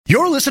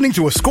You're listening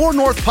to a Score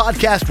North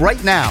podcast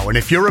right now, and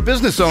if you're a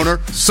business owner,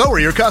 so are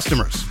your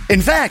customers.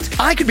 In fact,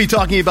 I could be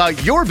talking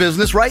about your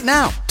business right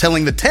now,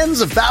 telling the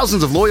tens of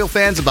thousands of loyal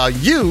fans about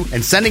you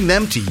and sending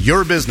them to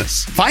your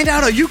business. Find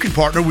out how you can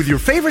partner with your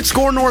favorite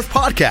Score North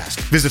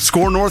podcast. Visit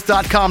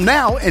scorenorth.com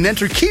now and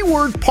enter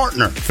keyword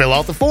partner. Fill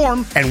out the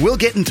form, and we'll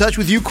get in touch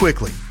with you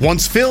quickly.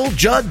 Once Phil,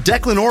 Judd,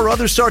 Declan, or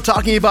others start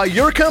talking about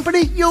your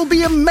company, you'll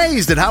be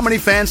amazed at how many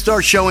fans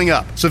start showing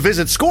up. So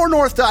visit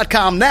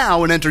scorenorth.com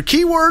now and enter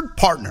keyword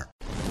partner.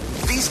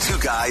 These two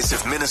guys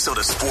have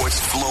Minnesota sports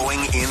flowing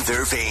in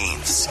their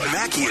veins.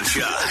 Mackey and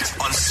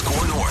Judd on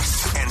Score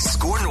North and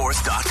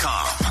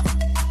scorenorth.com.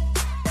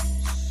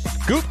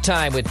 Goop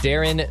time with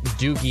Darren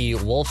Doogie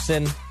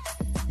Wolfson,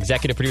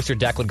 executive producer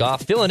Declan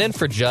Goff, filling in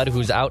for Judd,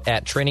 who's out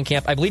at training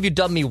camp. I believe you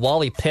dubbed me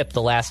Wally Pip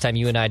the last time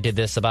you and I did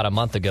this about a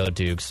month ago,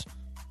 Dukes.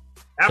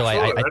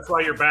 Absolutely. So That's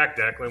why you're back,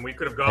 Declan. We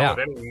could have gone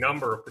with any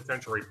number of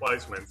potential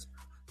replacements.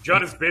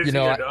 Judd is busy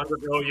to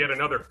undergo yet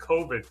another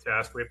COVID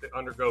test. We have to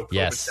undergo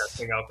COVID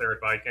testing out there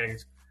at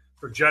Vikings.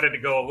 For Judd to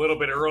go a little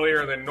bit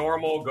earlier than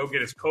normal, go get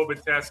his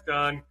COVID test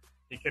done.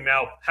 He can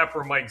now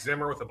pepper Mike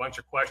Zimmer with a bunch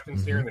of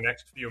questions here in the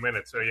next few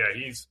minutes. So, yeah,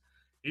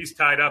 he's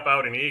tied up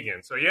out in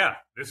Egan. So, yeah,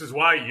 this is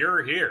why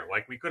you're here.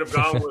 Like, we could have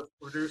gone with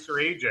producer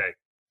AJ.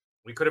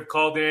 We could have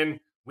called in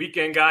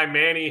weekend guy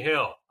Manny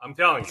Hill. I'm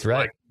telling you,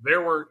 like,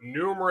 there were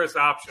numerous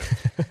options.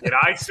 Yet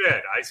I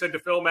said to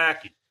Phil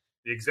Mackey,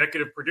 the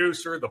executive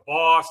producer, the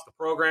boss, the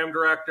program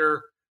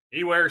director,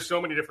 he wears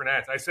so many different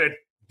hats. I said,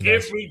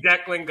 give me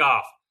Declan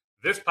Goff.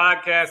 This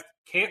podcast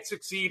can't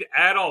succeed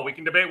at all. We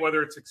can debate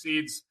whether it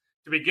succeeds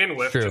to begin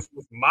with, just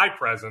with my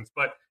presence,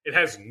 but it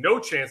has no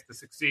chance to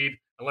succeed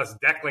unless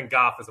Declan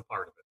Goff is a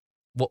part of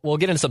it. We'll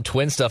get into some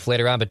Twin stuff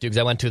later on, but Dukes,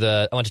 I went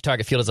to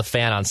Target Field as a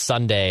fan on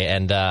Sunday,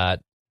 and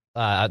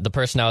the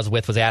person I was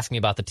with was asking me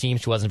about the team.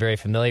 She wasn't very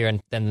familiar,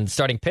 and then the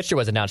starting pitcher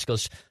was announced. She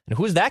goes, and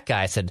who's that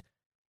guy? I said,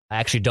 I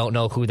actually don't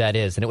know who that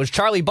is. And it was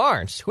Charlie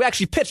Barnes, who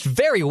actually pitched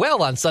very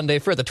well on Sunday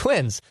for the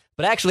Twins,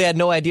 but I actually had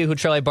no idea who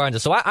Charlie Barnes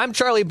is. So I'm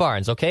Charlie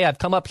Barnes, okay? I've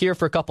come up here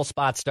for a couple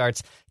spot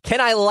starts. Can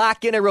I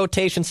lock in a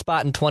rotation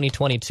spot in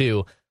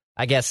 2022?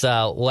 I guess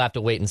we'll have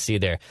to wait and see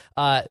there.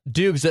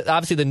 Dukes,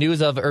 obviously the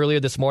news of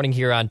earlier this morning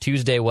here on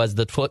Tuesday was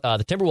the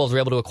Timberwolves were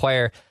able to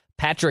acquire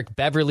Patrick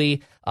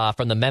Beverley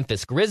from the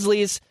Memphis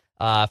Grizzlies.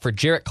 For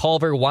Jarrett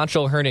Culver,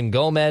 Juancho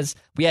Hernan-Gomez.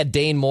 We had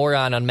Dane Moore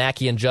on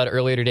Mackey and Judd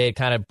earlier today,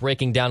 kind of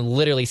breaking down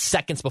literally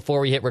seconds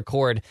before we hit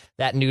record.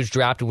 That news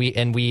dropped,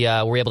 and we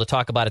were able to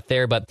talk about it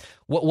there. But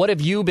what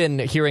have you been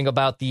hearing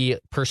about the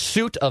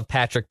pursuit of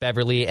Patrick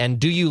Beverley, and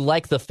do you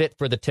like the fit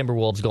for the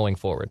Timberwolves going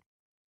forward?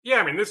 Yeah,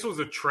 I mean, this was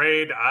a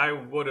trade I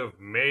would have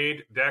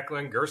made,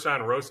 Declan.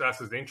 Gerson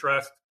Rosas'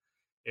 interest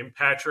in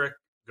Patrick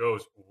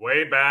goes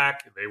way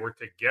back. They were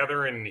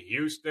together in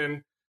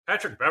Houston.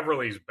 Patrick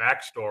Beverley's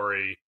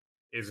backstory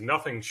is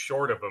nothing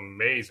short of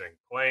amazing.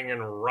 Playing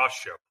in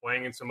Russia,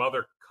 playing in some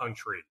other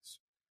countries.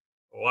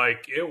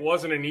 Like, it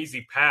wasn't an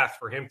easy path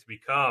for him to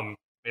become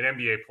an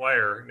NBA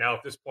player. Now,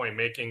 at this point,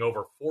 making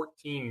over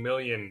 $14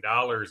 million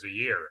a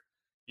year.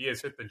 He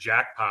has hit the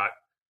jackpot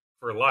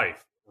for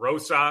life.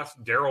 Rosas,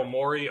 Daryl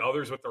Morey,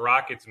 others with the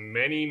Rockets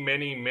many,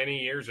 many, many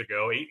years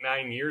ago,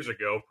 8-9 years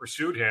ago,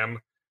 pursued him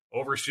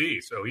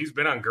overseas. So he's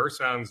been on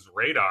Gerson's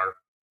radar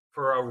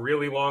for a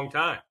really long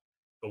time.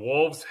 The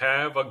Wolves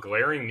have a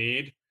glaring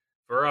need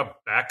for a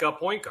backup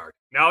point guard.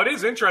 Now, it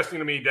is interesting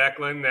to me,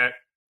 Declan, that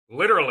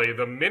literally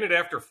the minute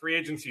after free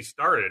agency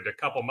started a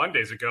couple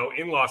Mondays ago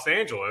in Los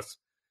Angeles,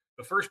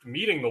 the first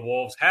meeting the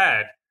Wolves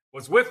had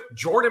was with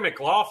Jordan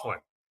McLaughlin,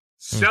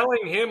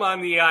 selling him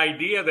on the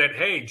idea that,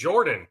 hey,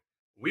 Jordan,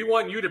 we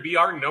want you to be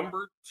our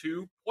number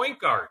 2 point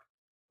guard.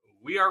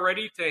 We are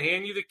ready to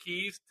hand you the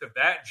keys to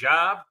that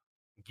job,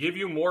 give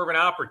you more of an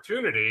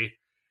opportunity.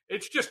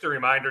 It's just a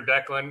reminder,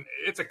 Declan,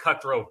 it's a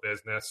cutthroat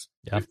business.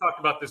 Yep. We've talked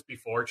about this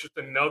before. It's just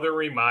another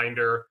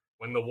reminder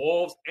when the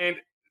Wolves, and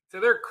to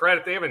their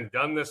credit, they haven't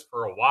done this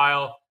for a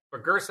while,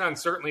 but Gerson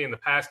certainly in the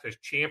past has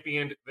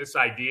championed this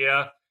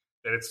idea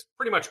that it's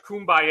pretty much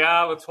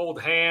kumbaya, let's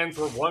hold hands,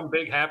 we're one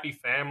big happy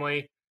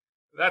family.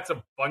 That's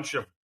a bunch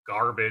of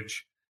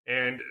garbage.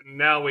 And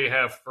now we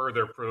have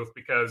further proof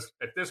because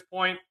at this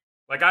point,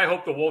 like, I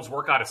hope the Wolves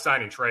work out a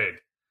sign and trade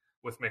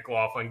with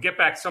McLaughlin, get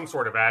back some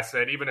sort of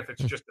asset, even if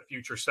it's just a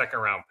future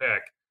second-round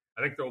pick.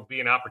 I think there will be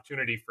an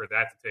opportunity for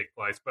that to take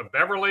place. But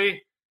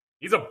Beverley,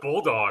 he's a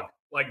bulldog.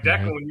 Like,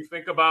 Declan, when you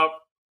think about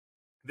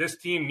this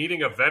team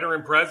needing a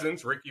veteran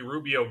presence, Ricky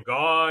Rubio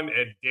gone,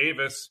 Ed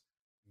Davis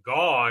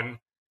gone,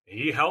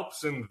 he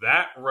helps in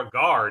that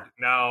regard.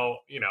 Now,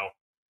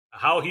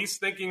 how he's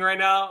thinking right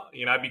now,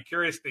 I'd be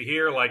curious to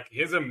hear, like,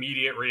 his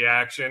immediate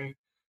reaction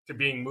to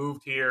being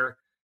moved here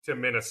to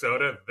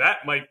Minnesota.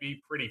 That might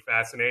be pretty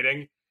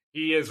fascinating.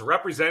 He is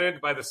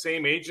represented by the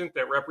same agent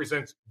that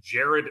represents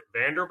Jared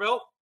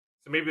Vanderbilt.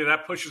 So maybe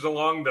that pushes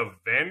along the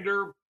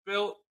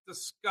Vanderbilt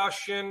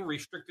discussion,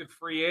 restricted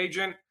free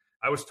agent.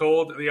 I was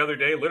told the other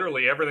day,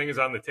 literally everything is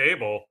on the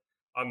table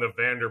on the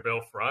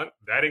Vanderbilt front.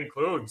 That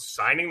includes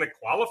signing the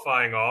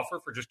qualifying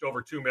offer for just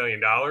over $2 million,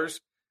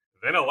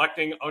 then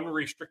electing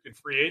unrestricted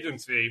free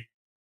agency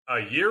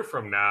a year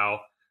from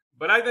now.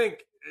 But I think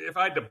if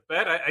I had to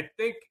bet, I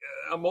think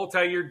a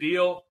multi-year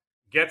deal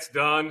gets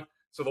done.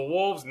 So the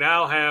Wolves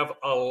now have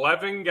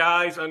 11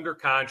 guys under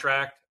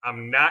contract.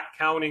 I'm not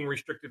counting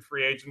restricted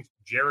free agents,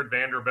 Jared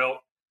Vanderbilt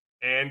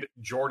and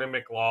Jordan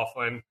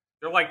McLaughlin.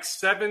 They're like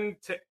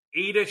 $7 to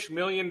 $8-ish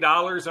million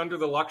under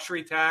the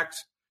luxury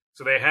tax.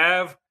 So they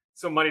have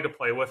some money to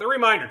play with. A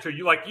reminder too,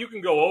 you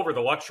can go over the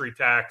luxury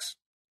tax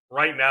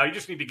right now. You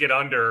just need to get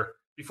under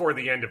before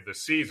the end of the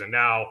season.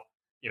 Now,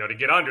 to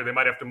get under, they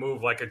might have to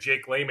move like a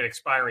Jake Layman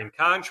expiring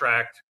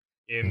contract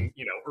in,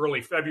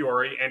 early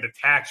February and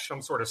attach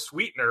some sort of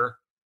sweetener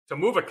to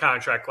move a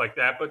contract like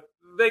that. But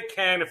they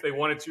can, if they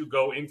wanted to,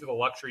 go into the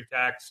luxury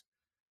tax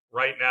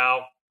right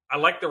now. I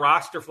like the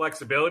roster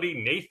flexibility.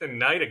 Nathan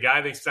Knight, a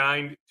guy they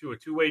signed to a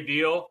two-way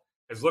deal,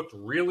 has looked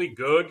really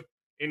good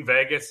in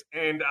Vegas.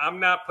 And I'm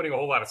not putting a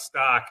whole lot of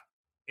stock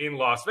in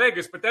Las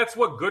Vegas, but that's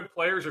what good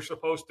players are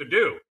supposed to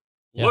do.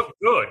 Yeah. Look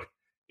good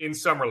in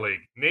Summer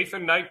League.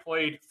 Nathan Knight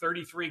played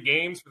 33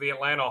 games for the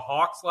Atlanta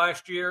Hawks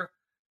last year,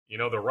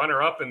 the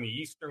runner-up in the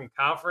Eastern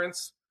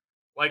Conference.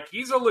 Like,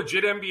 he's a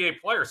legit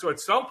NBA player. So at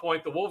some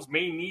point, the Wolves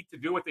may need to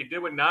do what they did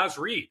with Naz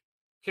Reid,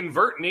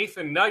 convert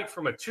Nathan Knight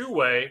from a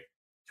two-way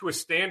to a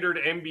standard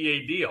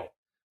NBA deal.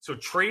 So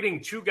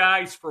trading two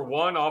guys for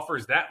one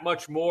offers that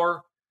much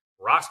more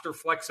roster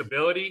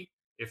flexibility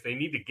if they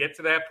need to get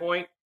to that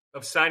point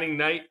of signing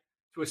Knight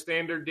to a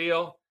standard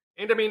deal.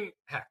 And,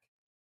 heck,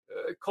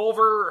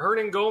 Culver,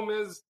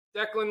 Hernangomez,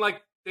 Declan,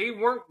 they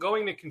weren't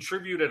going to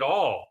contribute at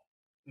all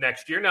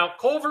next year. Now,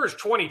 Culver is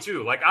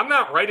 22. I'm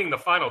not writing the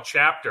final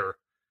chapter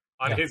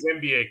on his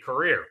NBA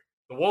career.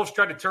 The Wolves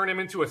tried to turn him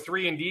into a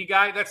 3-and-D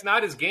guy. That's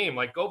not his game.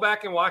 Go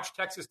back and watch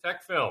Texas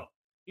Tech film.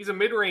 He's a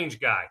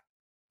mid-range guy.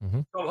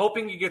 Mm-hmm. So I'm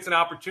hoping he gets an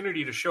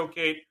opportunity to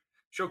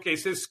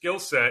showcase his skill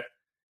set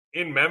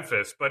in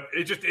Memphis. But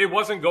it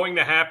wasn't going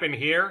to happen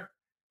here.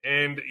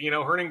 And,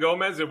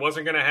 Hernangomez, it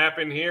wasn't going to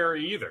happen here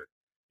either.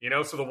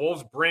 So the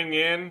Wolves bring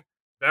in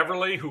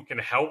Beverly, who can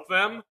help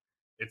them.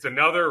 It's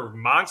another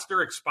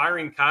monster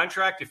expiring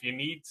contract if you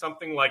need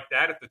something like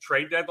that at the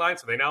trade deadline.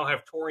 So they now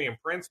have Taurean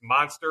Prince,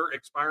 monster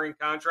expiring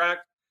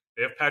contract.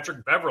 They have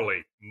Patrick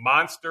Beverly,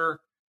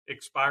 monster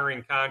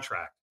expiring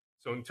contract.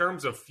 So in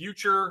terms of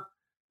future,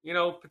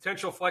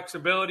 potential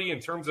flexibility, in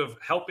terms of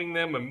helping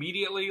them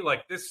immediately,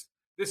 this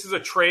is a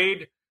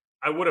trade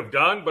I would have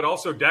done. But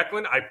also,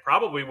 Declan, I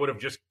probably would have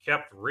just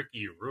kept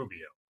Ricky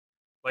Rubio.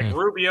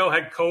 Rubio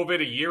had COVID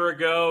a year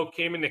ago,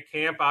 came into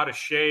camp out of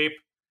shape.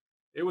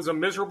 It was a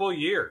miserable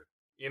year.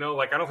 I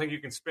don't think you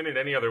can spin it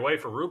any other way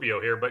for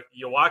Rubio here, but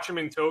you watch him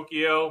in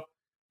Tokyo,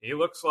 he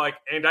looks like,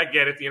 and I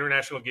get it, the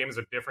international game is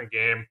a different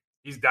game.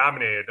 He's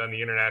dominated on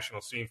the international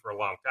scene for a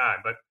long time,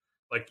 but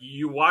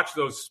you watch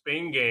those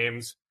Spain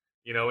games,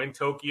 in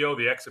Tokyo,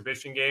 the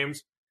exhibition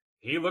games,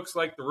 he looks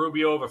like the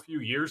Rubio of a few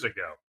years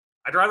ago.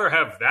 I'd rather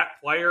have that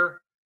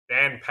player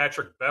than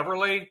Patrick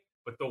Beverly.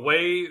 But the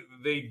way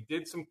they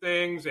did some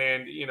things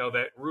and,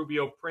 that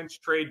Rubio Prince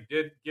trade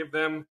did give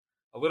them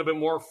a little bit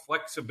more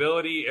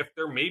flexibility. If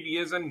there maybe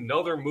is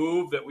another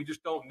move that we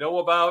just don't know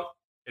about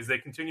as they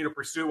continue to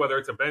pursue, whether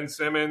it's a Ben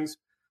Simmons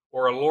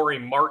or a Lauri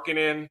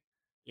Markkanen,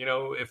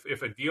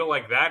 if a deal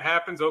like that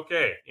happens,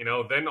 okay,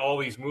 then all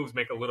these moves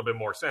make a little bit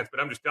more sense. But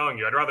I'm just telling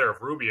you, I'd rather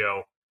have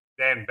Rubio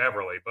than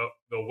Beverly. But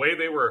the way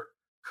they were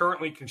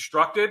currently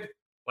constructed,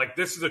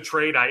 this is a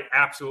trade I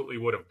absolutely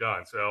would have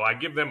done. So I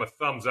give them a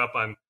thumbs up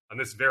on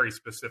this very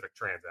specific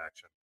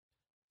transaction.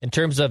 In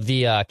terms of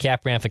the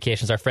cap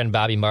ramifications, our friend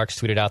Bobby Marks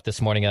tweeted out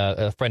this morning,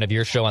 a friend of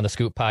your show on the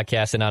Scoop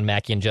podcast and on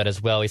Mackey and Judd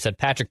as well. He said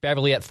Patrick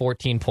Beverly at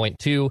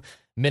 14.2,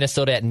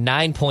 Minnesota at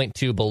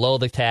 9.2 below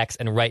the tax,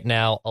 and right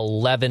now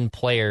 11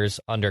 players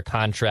under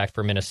contract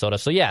for Minnesota.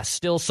 So yeah,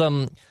 still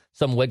some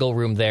wiggle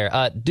room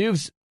there.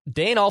 Dukes,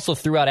 Dane also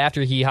threw out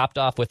after he hopped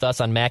off with us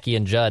on Mackey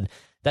and Judd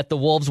that the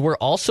Wolves were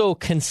also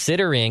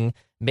considering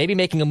maybe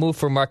making a move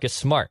for Marcus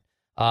Smart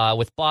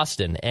with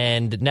Boston.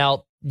 And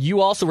now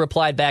you also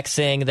replied back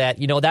saying that,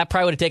 that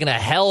probably would have taken a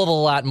hell of a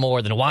lot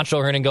more than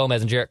Juancho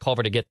Hernangomez and Jarrett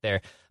Culver to get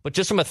there. But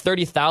just from a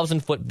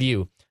 30,000-foot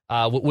view,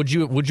 would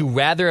you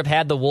rather have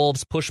had the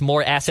Wolves push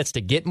more assets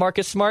to get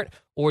Marcus Smart,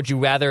 or would you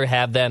rather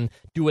have them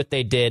do what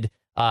they did,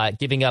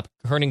 giving up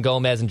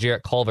Hernangomez and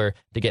Jarrett Culver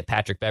to get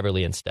Patrick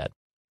Beverly instead?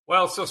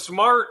 Well, so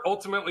Smart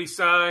ultimately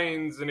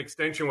signs an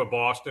extension with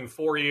Boston,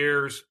 4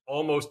 years,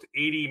 almost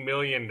 $80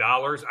 million.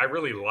 I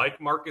really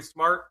like Marcus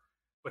Smart,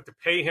 but to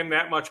pay him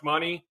that much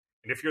money,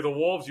 and if you're the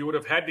Wolves, you would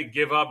have had to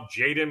give up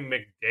Jaden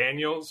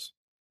McDaniels,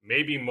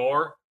 maybe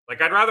more.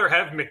 I'd rather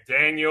have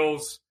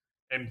McDaniels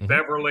and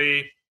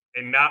Beverly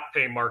and not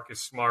pay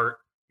Marcus Smart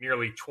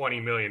nearly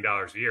 $20 million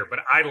a year. But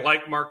I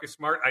like Marcus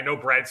Smart. I know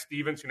Brad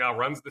Stevens, who now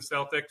runs the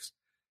Celtics,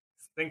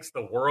 thinks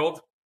the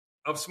world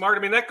of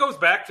Smart. That goes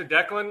back to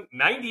Declan.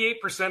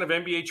 98% of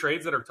NBA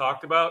trades that are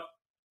talked about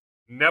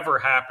never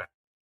happen.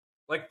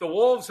 The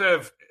Wolves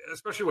have,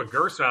 especially with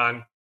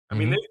Gerson,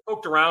 they've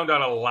poked around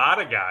on a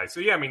lot of guys. So,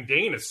 yeah,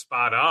 Dane is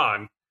spot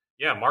on.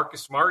 Yeah,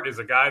 Marcus Smart is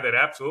a guy that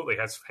absolutely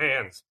has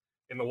fans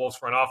in the Wolves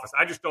front office.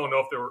 I just don't know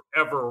if there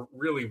ever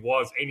really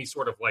was any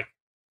sort of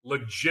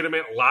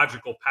legitimate,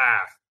 logical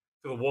path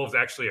to the Wolves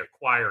actually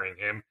acquiring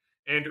him.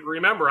 And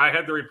remember, I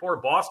had the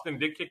report Boston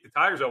did kick the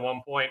tires at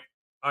one point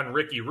on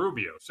Ricky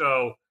Rubio.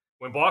 So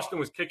when Boston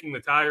was kicking the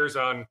tires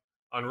on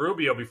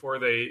Rubio before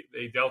they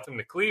dealt him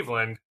to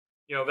Cleveland,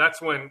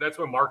 that's when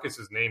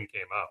Marcus's name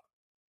came up.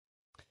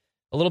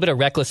 A little bit of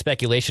reckless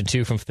speculation,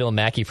 too, from Phil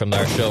Mackey from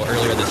our show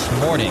earlier this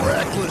morning.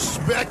 Reckless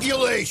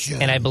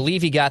speculation. And I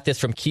believe he got this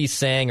from Keith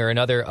Sang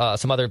or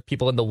some other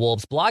people in the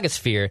Wolves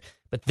blogosphere.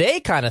 But they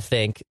kind of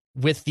think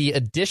with the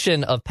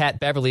addition of Pat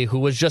Beverly, who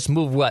was just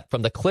moved,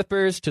 from the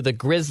Clippers to the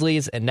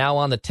Grizzlies and now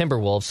on the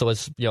Timberwolves, so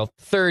it's,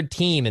 third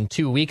team in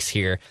 2 weeks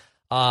here,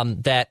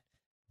 that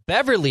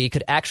Beverly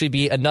could actually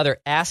be another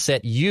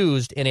asset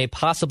used in a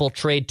possible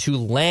trade to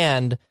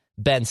land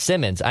Ben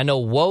Simmons. I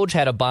know Woj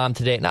had a bomb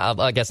today.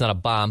 I guess not a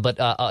bomb, but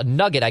a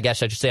nugget, I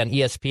guess I should say, on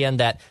ESPN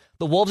that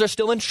the Wolves are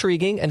still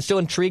intrigued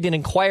and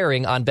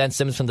inquiring on Ben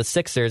Simmons from the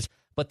Sixers,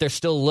 but they're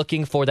still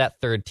looking for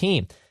that third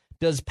team.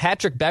 Does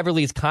Patrick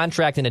Beverley's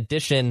contract in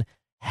addition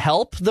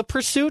help the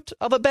pursuit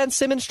of a Ben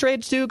Simmons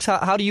trade, Dukes?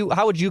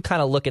 How would you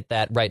kind of look at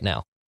that right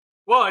now?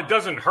 Well, it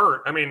doesn't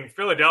hurt. I mean,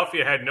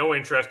 Philadelphia had no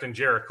interest in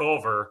Jarrett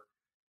Culver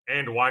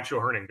and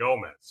Juancho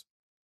Hernan-Gomez.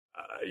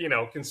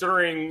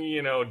 Considering,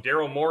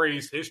 Daryl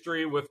Morey's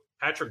history with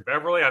Patrick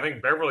Beverley, I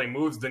think Beverley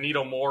moves the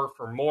needle more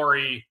for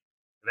Morey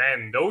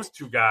than those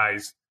two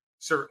guys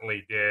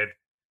certainly did.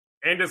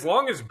 And as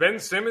long as Ben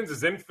Simmons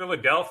is in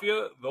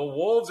Philadelphia, the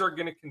Wolves are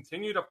going to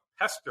continue to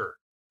pester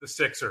the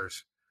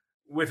Sixers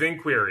with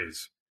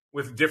inquiries,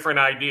 with different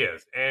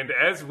ideas. And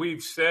as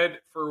we've said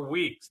for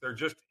weeks, there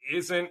just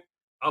isn't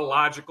a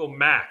logical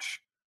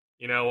match.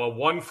 A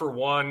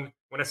one-for-one,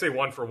 when I say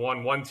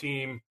one-for-one, one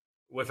team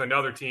with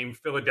another team,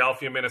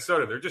 Philadelphia,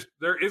 Minnesota.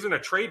 There isn't a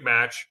trade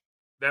match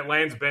that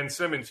lands Ben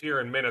Simmons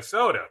here in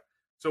Minnesota.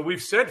 So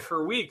we've said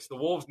for weeks the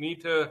Wolves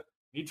need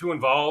to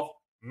involve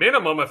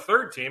minimum a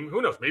third team.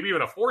 Who knows? Maybe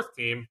even a fourth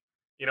team.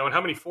 And how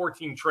many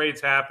 4-team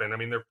trades happen? I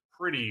mean, they're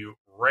pretty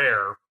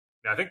rare.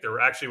 Now, I think there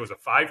actually was a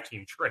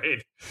 5-team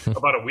trade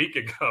about a week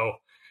ago.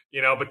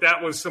 But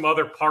that was some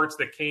other parts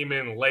that came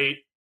in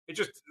late.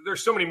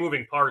 There's so many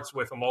moving parts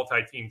with a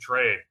multi-team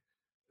trade.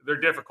 They're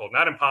difficult,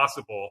 not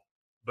impossible,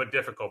 but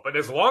difficult. But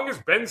as long as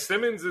Ben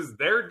Simmons is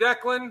there,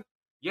 Declan,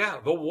 yeah,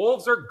 the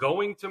Wolves are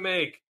going to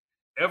make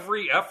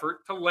every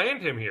effort to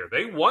land him here.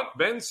 They want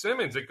Ben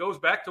Simmons. It goes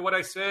back to what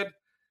I said,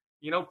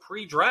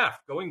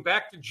 pre-draft, going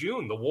back to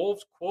June. The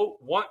Wolves, quote,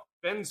 want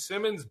Ben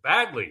Simmons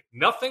badly.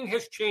 Nothing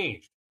has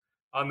changed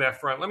on that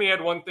front. Let me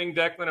add one thing,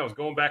 Declan. I was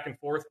going back and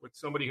forth with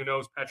somebody who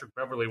knows Patrick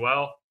Beverley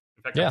well.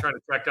 In fact, I'm trying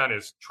to track down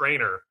his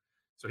trainer.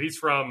 So he's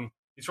from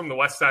the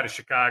west side of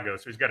Chicago.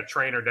 So he's got a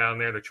trainer down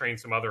there that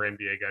trains some other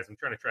NBA guys. I'm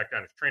trying to track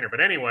down his trainer. But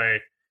anyway,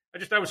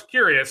 I was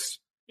curious,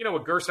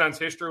 with Gerson's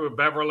history with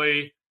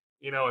Beverly,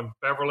 and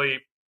Beverly,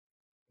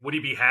 would he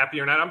be happy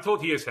or not? I'm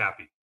told he is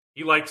happy.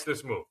 He likes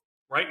this move.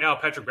 Right now,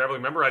 Patrick Beverley,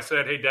 remember I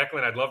said, hey,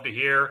 Declan, I'd love to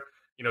hear,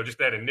 just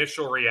that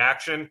initial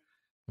reaction.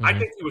 Mm-hmm. I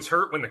think he was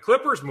hurt when the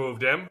Clippers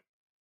moved him.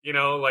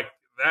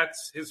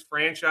 That's his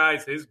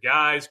franchise, his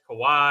guys,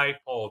 Kawhi,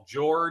 Paul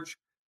George.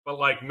 But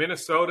like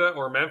Minnesota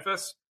or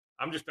Memphis,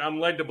 I'm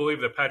led to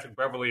believe that Patrick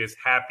Beverley is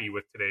happy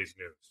with today's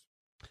news.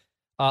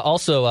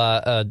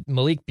 Also,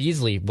 Malik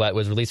Beasley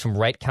was released from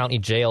Wright County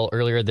Jail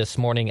earlier this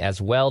morning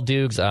as well,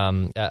 Dukes.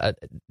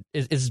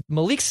 Is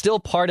Malik still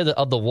part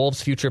of the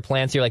Wolves' future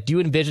plans here? Like, do you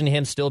envision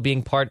him still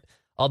being part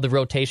of the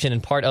rotation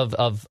and part of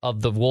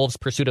the Wolves'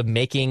 pursuit of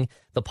making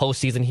the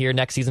postseason here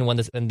next season when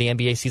the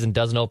NBA season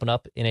doesn't open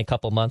up in a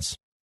couple months?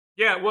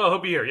 Yeah, well, he'll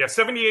be here. Yeah,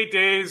 78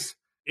 days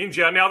in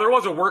jail. Now, there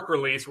was a work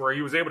release where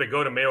he was able to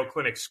go to Mayo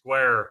Clinic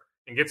Square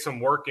and get some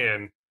work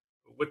in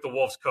with the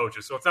Wolves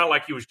coaches. So it's not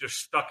like he was just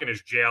stuck in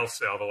his jail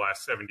cell the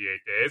last 78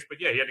 days.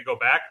 But yeah, he had to go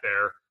back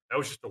there. That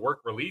was just a work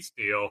release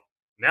deal.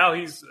 Now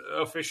he's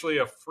officially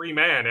a free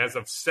man as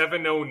of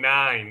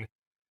 7:09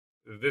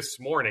 this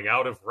morning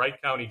out of Wright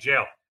County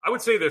Jail. I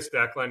would say this,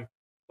 Declan,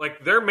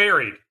 they're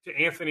married to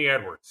Anthony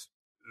Edwards.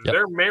 Yep.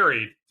 They're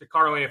married to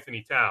Karl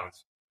Anthony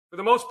Towns. For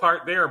the most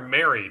part, they are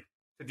married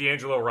to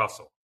D'Angelo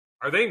Russell.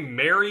 Are they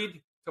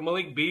married to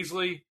Malik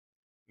Beasley?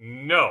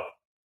 No.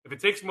 If it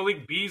takes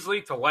Malik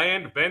Beasley to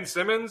land Ben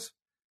Simmons,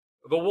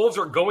 the Wolves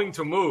are going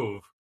to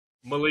move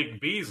Malik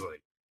Beasley.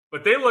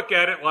 But they look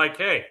at it like,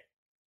 hey,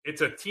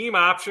 it's a team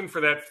option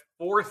for that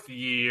fourth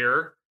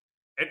year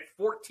at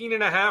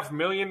 $14.5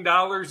 million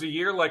a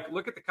year.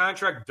 Look at the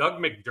contract Doug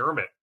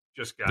McDermott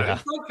just got. Yeah.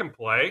 Doug can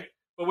play,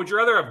 but would you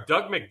rather have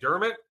Doug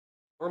McDermott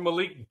or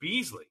Malik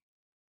Beasley?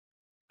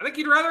 I think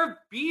you'd rather have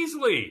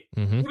Beasley,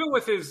 even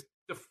with his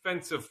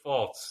defensive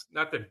faults.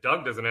 Not that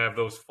Doug doesn't have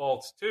those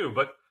faults too,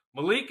 but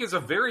Malik is a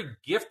very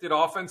gifted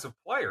offensive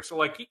player.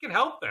 So, he can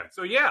help them.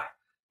 So, yeah,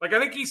 I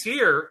think he's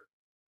here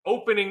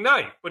opening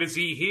night. But is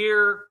he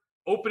here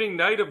opening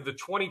night of the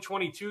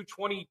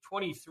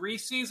 2022-2023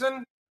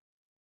 season?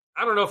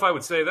 I don't know if I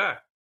would say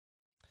that.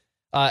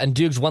 And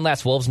Dukes, one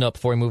last Wolves note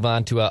before we move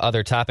on to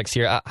other topics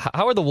here.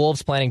 How are the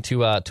Wolves planning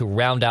to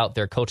round out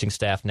their coaching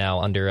staff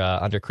now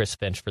under Chris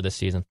Finch for this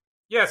season?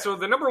 Yeah, so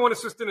the number one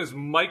assistant is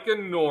Micah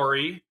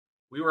Nori.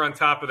 We were on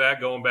top of that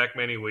going back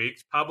many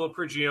weeks. Pablo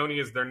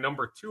Prigioni is their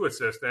number 2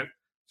 assistant,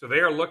 so they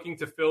are looking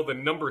to fill the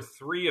number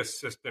 3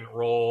 assistant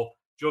role.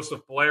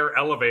 Joseph Blair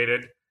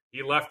elevated.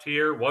 He left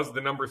here, was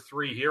the number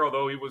 3 here,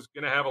 although he was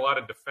going to have a lot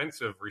of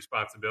defensive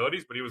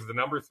responsibilities, but he was the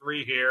number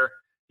 3 here.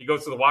 He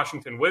goes to the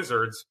Washington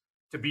Wizards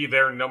to be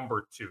their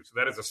number 2. So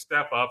that is a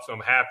step up, so I'm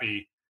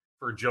happy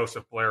for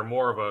Joseph Blair.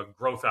 More of a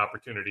growth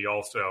opportunity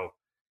also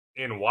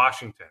in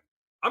Washington.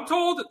 I'm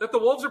told that the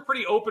Wolves are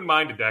pretty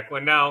open-minded,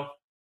 Declan. Now,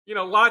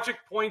 logic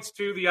points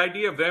to the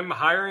idea of them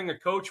hiring a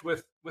coach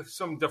with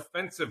some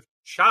defensive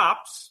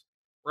chops,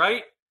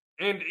 right?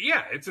 And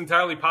yeah, it's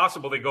entirely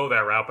possible they go that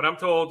route, but I'm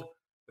told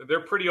that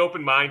they're pretty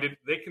open-minded.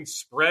 They can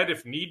spread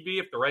if need be,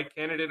 if the right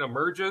candidate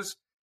emerges.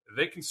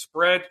 They can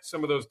spread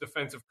some of those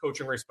defensive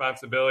coaching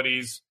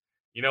responsibilities,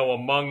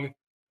 among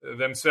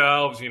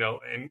themselves,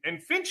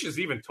 and Finch has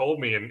even told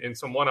me in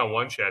some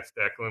one-on-one chats,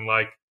 Declan,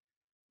 like,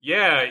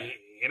 yeah,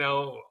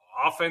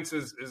 offense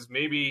is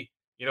maybe,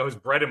 his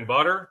bread and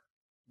butter,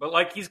 but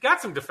like he's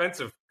got some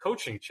defensive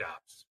coaching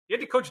chops. He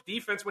had to coach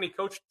defense when he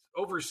coached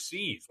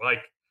overseas. Like,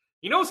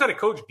 he knows how to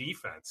coach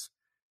defense,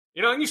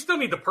 and you still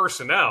need the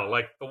personnel.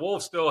 Like, the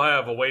Wolves still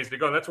have a ways to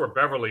go, and that's where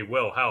Beverly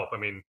will help. I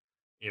mean,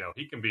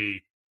 he can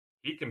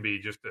be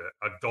just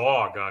a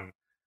dog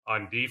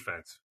on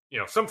defense,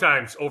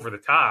 sometimes over the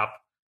top,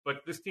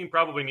 but this team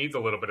probably needs a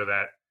little bit of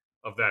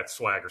that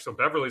swagger. So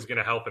Beverly's going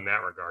to help in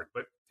that regard.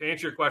 But to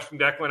answer your question,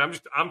 Declan,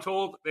 I'm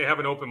told they have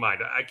an open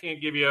mind. I can't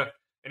give you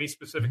any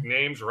specific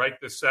names right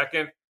this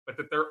second, but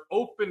that they're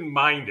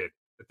open-minded,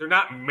 that they're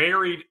not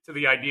married to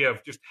the idea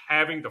of just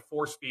having to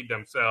force-feed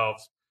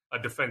themselves a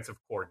defensive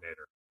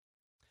coordinator.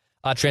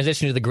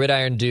 Transition to the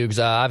gridiron, Dukes.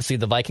 Obviously,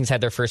 the Vikings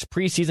had their first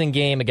preseason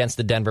game against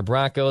the Denver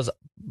Broncos.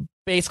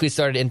 Basically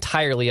started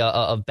entirely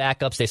of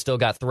backups. They still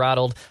got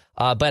throttled.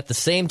 But at the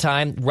same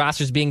time,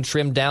 rosters being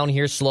trimmed down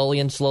here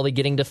slowly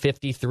getting to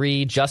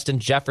 53. Justin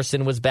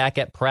Jefferson was back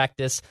at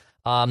practice.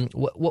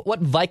 What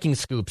Viking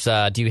scoops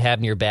do you have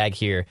in your bag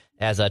here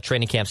as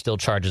training camp still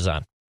charges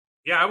on?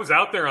 Yeah, I was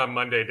out there on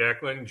Monday,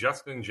 Declan.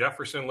 Justin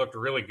Jefferson looked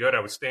really good.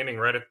 I was standing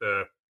right at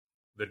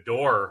the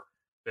door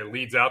that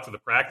leads out to the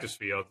practice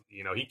field.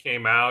 He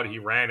came out, he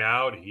ran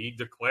out, he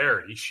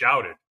declared, he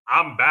shouted,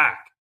 "I'm back."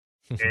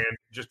 And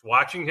just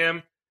watching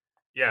him,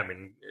 yeah, I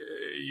mean,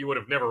 you would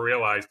have never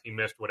realized he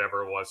missed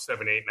whatever it was,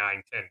 7, 8,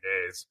 9, 10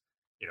 days.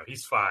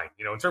 He's fine.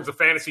 In terms of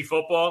fantasy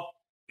football,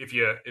 if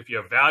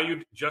you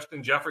valued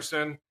Justin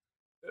Jefferson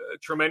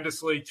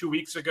tremendously 2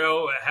 weeks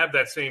ago, have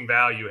that same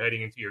value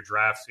heading into your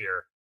drafts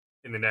here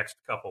in the next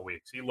couple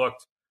weeks. He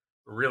looked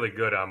really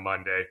good on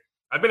Monday.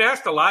 I've been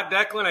asked a lot,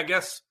 Declan, I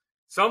guess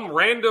some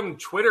random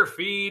Twitter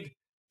feed,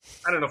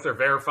 I don't know if they're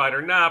verified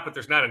or not, but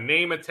there's not a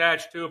name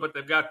attached to it, but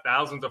they've got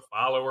thousands of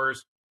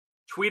followers,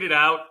 tweeted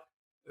out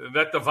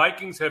that the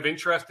Vikings have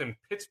interest in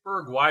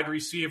Pittsburgh wide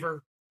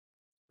receiver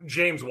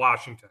James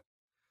Washington.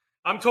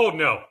 I'm told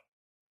no.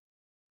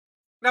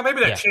 Now,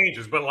 maybe that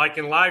changes, but like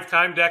in live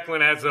time,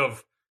 Declan, as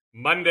of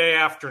Monday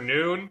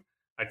afternoon,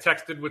 I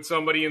texted with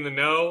somebody in the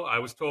know. I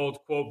was told,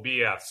 quote,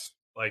 BS.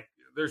 Like,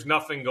 there's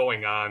nothing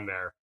going on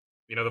there.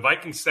 The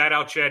Vikings sat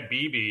out Chad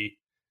Beebe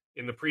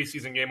in the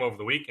preseason game over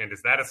the weekend.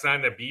 Is that a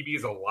sign that Beebe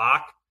is a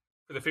lock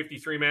for the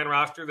 53-man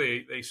roster?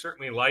 They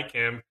certainly like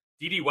him.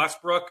 Dede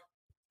Westbrook,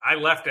 I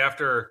left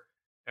after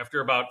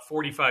about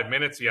 45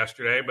 minutes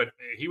yesterday, but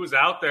he was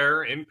out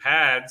there in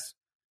pads,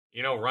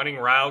 running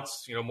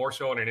routes, more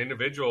so on an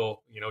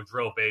individual,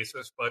 drill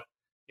basis. But,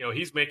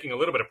 he's making a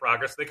little bit of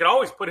progress. They could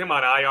always put him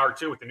on IR,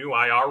 too, with the new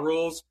IR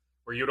rules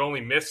where you'd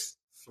only miss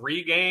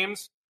 3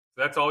 games.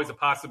 So that's always a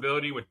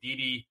possibility with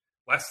Dede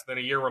less than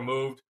a year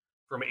removed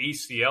from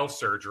ACL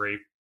surgery.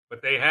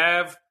 But they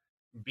have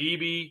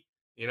Beebe,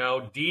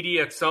 Dede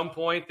at some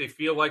point they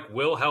feel like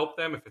will help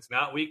them. If it's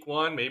not week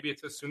 1, maybe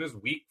it's as soon as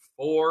week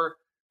 4.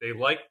 They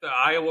like the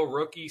Iowa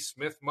rookie,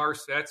 Smith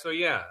Marset. So,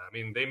 yeah, I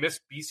mean, they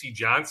missed BC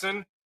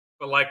Johnson.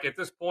 But, like, at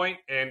this point,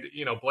 and,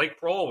 Blake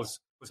Prohl was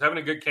having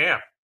a good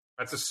camp.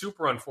 That's a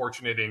super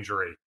unfortunate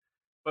injury.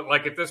 But,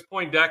 like, at this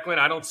point, Declan,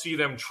 I don't see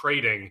them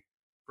trading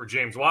for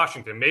James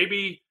Washington.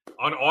 Maybe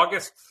on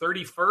August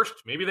 31st,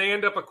 maybe they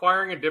end up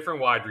acquiring a different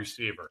wide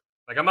receiver.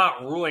 Like, I'm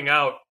not ruling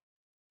out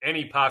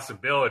any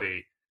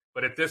possibility.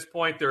 But at this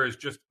point, there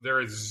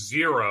is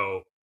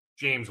zero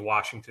James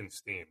Washington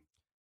steam.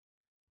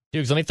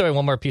 Dukes, let me throw in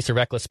one more piece of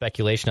reckless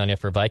speculation on you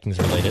for Vikings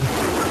related.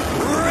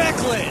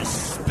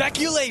 Reckless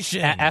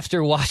speculation.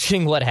 After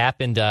watching what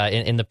happened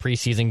in the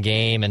preseason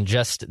game and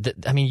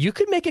you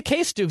could make a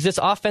case, Dukes, this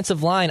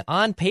offensive line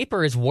on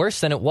paper is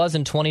worse than it was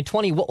in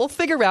 2020. We'll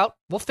figure out.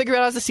 We'll figure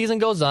out as the season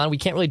goes on. We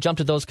can't really jump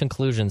to those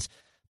conclusions.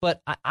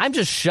 But I'm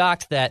just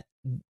shocked that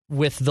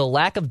with the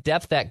lack of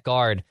depth at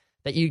guard,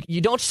 that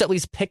you don't just at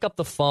least pick up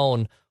the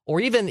phone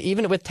or even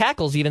with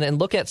tackles and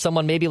look at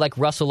someone maybe like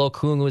Russell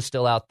Okung, who is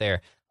still out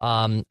there.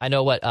 I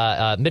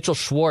know Mitchell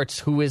Schwartz,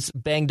 who is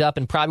banged up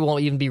and probably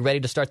won't even be ready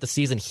to start the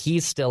season.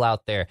 He's still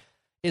out there.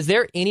 Is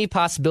there any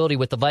possibility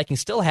with the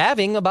Vikings still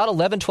having about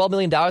 $11-12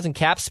 million in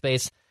cap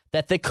space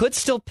that they could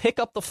still pick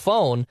up the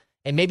phone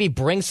and maybe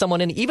bring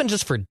someone in, even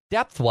just for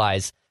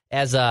depth-wise,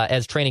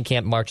 as training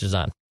camp marches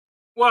on?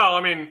 Well,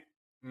 I mean,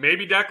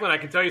 maybe Declan. I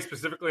can tell you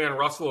specifically on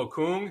Russell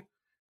Okung.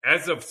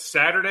 As of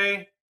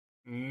Saturday,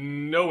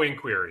 no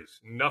inquiries,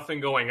 nothing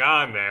going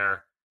on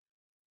there.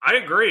 I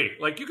agree.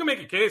 Like, you can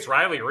make a case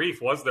Riley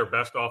Reif was their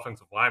best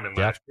offensive lineman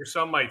last year.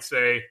 Some might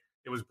say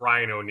it was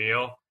Brian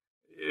O'Neill.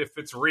 If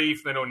it's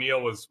Reif, then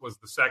O'Neill was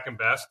the second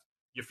best.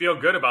 You feel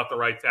good about the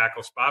right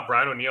tackle spot.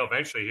 Brian O'Neill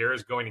eventually here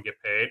is going to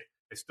get paid.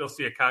 I still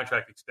see a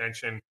contract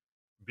extension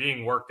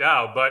being worked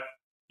out, but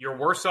you're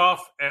worse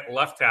off at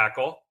left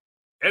tackle.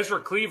 Ezra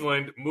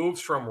Cleveland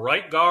moves from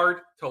right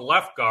guard to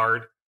left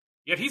guard,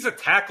 yet he's a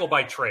tackle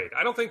by trade.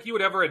 I don't think he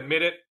would ever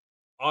admit it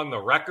on the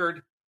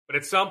record. But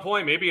at some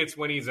point, maybe it's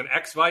when he's an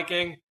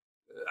ex-Viking,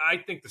 I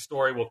think the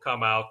story will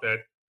come out that,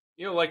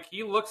 like,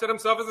 he looks at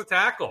himself as a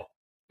tackle.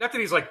 Not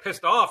that he's, like,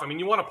 pissed off. I mean,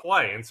 you want to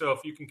play. And so if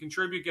you can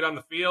contribute, get on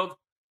the field,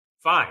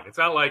 fine. It's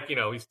not like,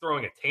 he's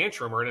throwing a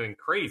tantrum or anything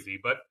crazy.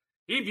 But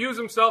he views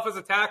himself as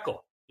a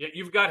tackle. Yet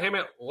you've got him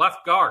at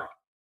left guard.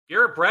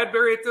 Garrett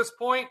Bradbury at this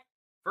point,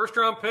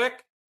 first-round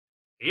pick,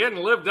 he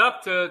hadn't lived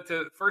up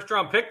to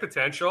first-round pick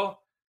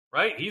potential,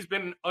 right? He's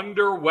been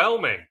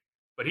underwhelming.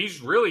 But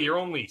he's really your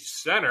only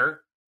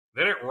center.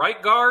 Then at right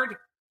guard,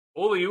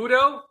 Oli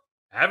Udoh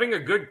having a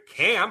good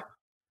camp.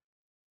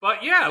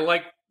 But yeah,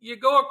 like, you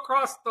go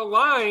across the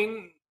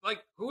line, like,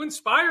 who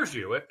inspires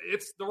you?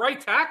 It's the right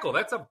tackle.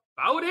 That's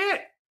about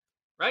it,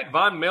 right?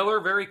 Von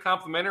Miller, very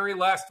complimentary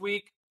last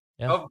week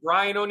of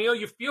Brian O'Neill.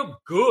 You feel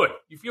good.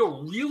 You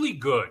feel really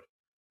good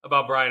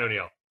about Brian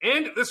O'Neill.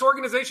 And this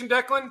organization,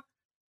 Declan,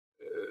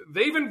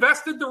 they've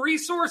invested the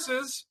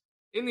resources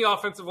in the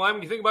offensive line.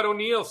 When you think about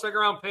O'Neill,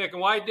 second-round pick,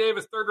 and Wyatt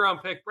Davis,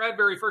 third-round pick,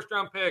 Bradbury,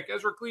 first-round pick,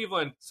 Ezra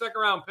Cleveland,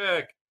 second-round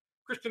pick,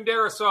 Christian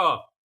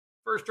Darrisaw,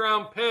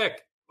 first-round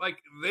pick. Like,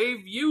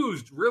 they've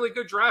used really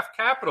good draft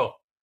capital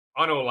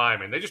on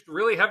O-linemen. They just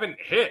really haven't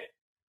hit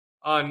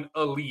on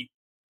elite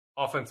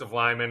offensive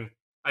linemen.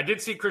 I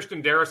did see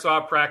Christian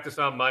Darrisaw practice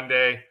on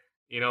Monday.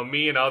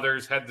 Me and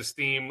others had the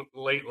steam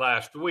late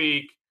last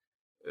week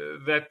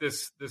that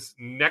this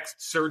next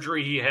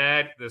surgery he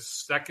had, this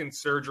second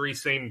surgery,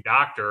 same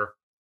doctor,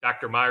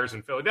 Dr. Myers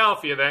in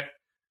Philadelphia, that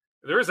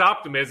there is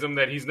optimism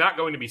that he's not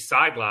going to be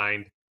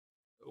sidelined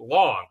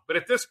long. But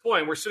at this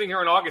point, we're sitting here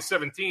on August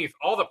 17th,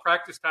 all the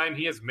practice time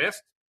he has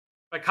missed.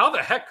 Like, how the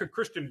heck could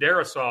Christian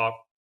Darrisaw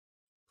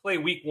play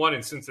week 1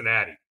 in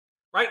Cincinnati,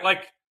 right?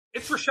 Like,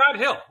 it's Rashad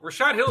Hill.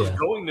 Rashad Hill is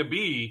going to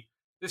be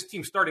this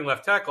team's starting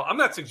left tackle. I'm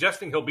not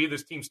suggesting he'll be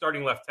this team's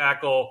starting left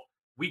tackle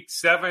week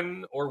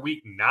 7 or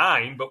week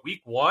 9, but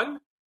week 1,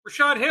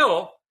 Rashad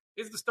Hill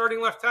is the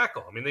starting left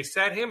tackle. I mean, they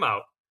sat him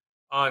out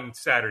on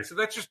Saturday. So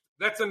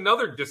that's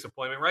another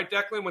disappointment, right,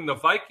 Declan? When the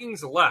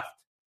Vikings left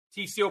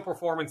TCO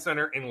Performance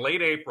Center in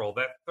late April,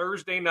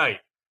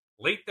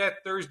 late that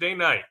Thursday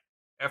night,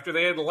 after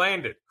they had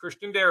landed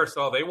Christian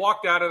Darrisaw, they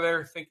walked out of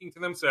there thinking to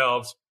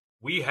themselves,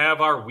 we have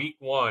our week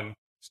 1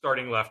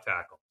 starting left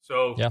tackle.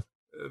 So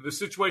the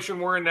situation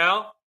we're in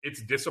now,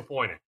 it's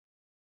disappointing.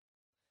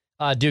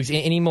 Dukes,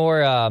 any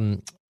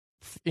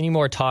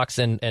more talks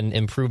and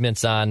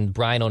improvements on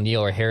Brian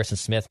O'Neill or Harrison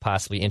Smith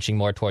possibly inching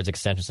more towards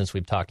extension since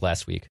we've talked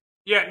last week?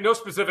 Yeah, no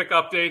specific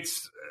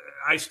updates.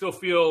 I still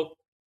feel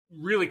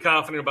really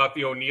confident about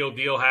the O'Neill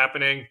deal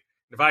happening.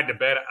 If I had to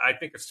bet, I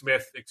think a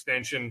Smith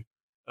extension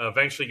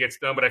eventually gets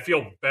done, but I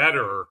feel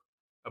better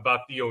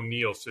about the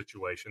O'Neill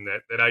situation,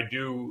 that I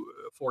do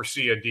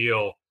foresee a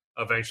deal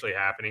eventually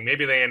happening.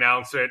 Maybe they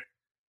announce it,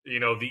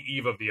 the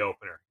eve of the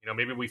opener.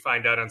 Maybe we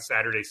find out on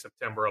Saturday,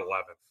 September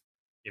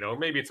 11th. Or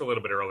maybe it's a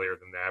little bit earlier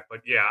than that.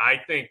 But yeah, I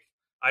think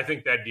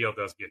that deal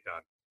does get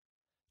done.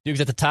 Dukes,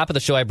 at the top of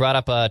the show, I brought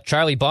up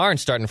Charlie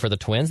Barnes starting for the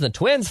Twins. The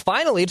Twins,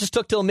 finally, it just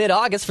took till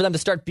mid-August for them to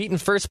start beating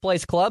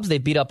first-place clubs. They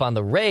beat up on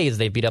the Rays.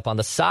 They beat up on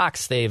the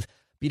Sox. They've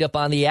beat up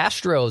on the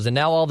Astros. And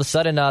now all of a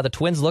sudden, the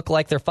Twins look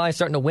like they're finally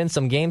starting to win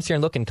some games here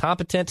and looking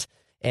competent.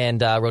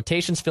 And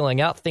rotation's filling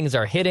out. Things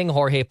are hitting.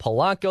 Jorge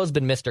Polanco's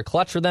been Mr.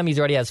 Clutch for them. He's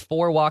already has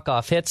 4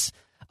 walk-off hits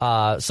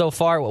so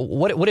far.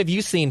 What have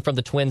you seen from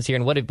the Twins here,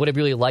 and what have you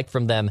really liked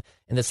from them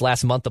in this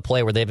last month of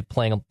play where they've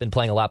been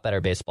playing a lot better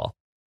baseball?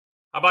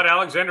 How about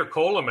Alexander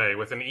Colomé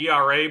with an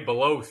ERA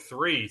below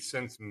 3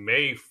 since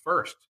May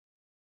 1st?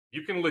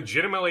 You can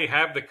legitimately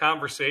have the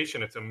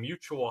conversation. It's a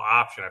mutual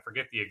option. I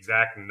forget the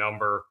exact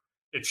number.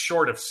 It's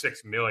short of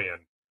 $6 million.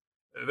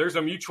 There's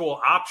a mutual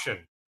option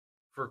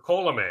for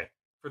Colomé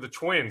for the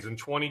Twins in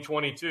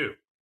 2022.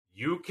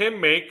 You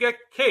can make a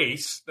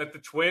case that the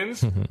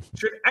Twins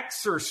should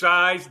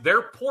exercise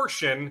their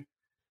portion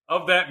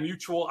of that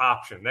mutual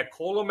option. That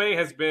Colomé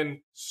has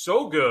been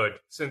so good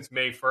since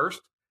May 1st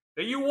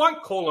that you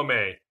want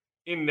Colomé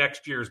in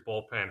next year's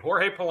bullpen.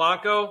 Jorge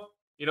Polanco,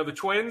 the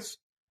Twins,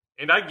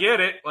 and I get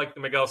it, like the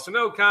Miguel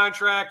Sano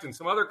contract and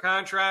some other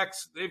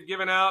contracts they've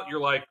given out. You're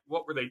like,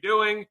 what were they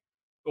doing?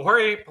 The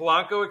Jorge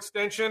Polanco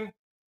extension,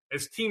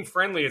 as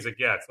team-friendly as it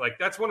gets, like,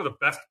 that's one of the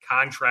best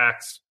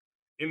contracts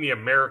in the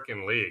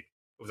American League.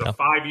 It was a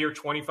 5-year,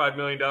 $25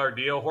 million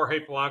deal.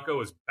 Jorge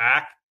Polanco is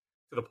back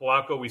to the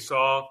Polanco we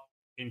saw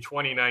in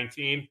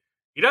 2019.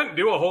 He doesn't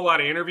do a whole lot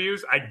of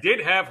interviews. I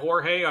did have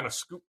Jorge on a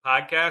Scoop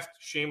podcast,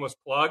 shameless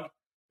plug.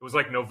 It was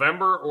like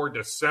November or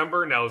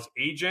December. Now his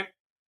agent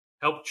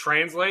helped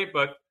translate,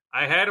 but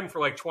I had him for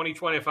like 20,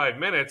 25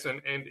 minutes,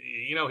 and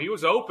he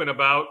was open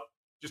about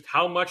just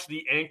how much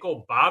the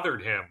ankle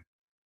bothered him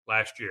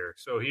last year.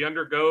 So he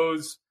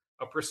undergoes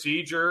a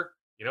procedure.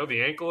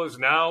 The ankle is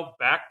now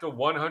back to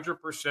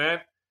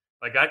 100%.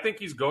 Like, I think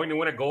he's going to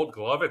win a Gold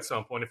Glove at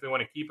some point if they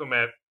want to keep him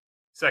at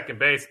second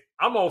base.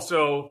 I'm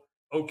also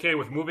okay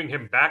with moving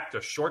him back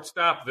to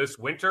shortstop this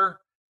winter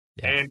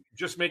and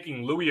just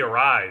making Louis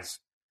Arise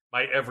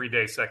my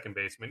everyday second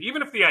baseman.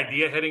 Even if the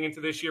idea heading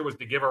into this year was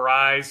to give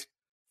Arise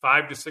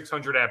 500 to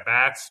 600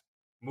 at-bats,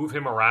 move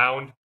him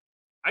around,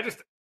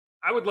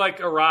 I would like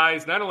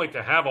Arise not only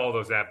to have all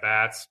those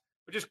at-bats,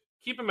 but just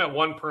keep him at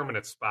one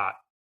permanent spot.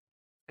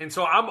 And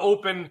so I'm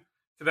open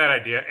to that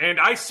idea. And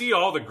I see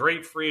all the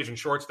great free agent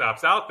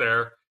shortstops out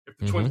there. If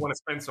the Twins want to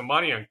spend some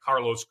money on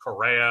Carlos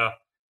Correa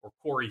or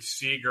Corey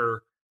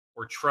Seager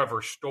or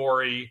Trevor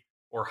Story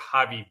or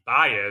Javi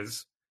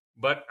Baez,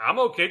 but I'm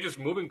okay just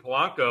moving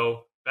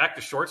Polanco back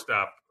to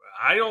shortstop.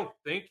 I don't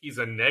think he's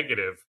a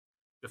negative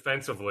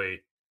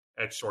defensively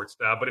at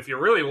shortstop. But if you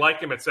really like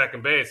him at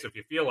second base, if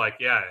you feel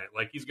like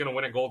he's going to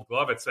win a Gold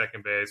Glove at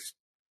second base,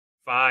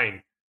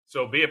 fine.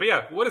 So be it. But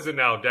yeah, what is it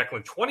now,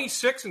 Declan?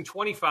 26 and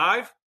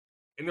 25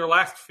 in their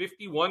last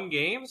 51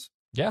 games?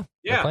 Yeah,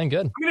 they're playing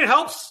good. I mean, it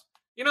helps.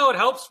 It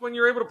helps when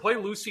you're able to play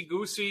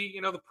loosey-goosey.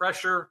 The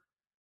pressure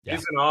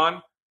isn't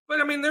on.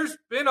 But, I mean, there's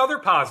been other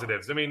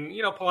positives. I mean,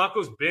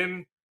 Polanco's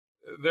been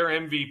their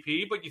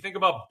MVP. But you think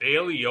about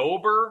Bailey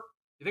Ober.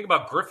 You think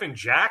about Griffin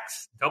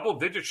Jacks,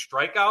 double-digit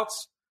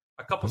strikeouts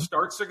a couple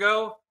starts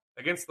ago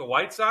against the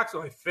White Sox.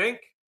 So I think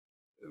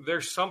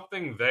there's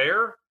something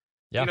there.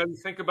 Yeah. You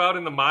think about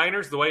in the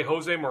minors, the way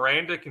Jose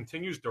Miranda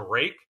continues to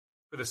rake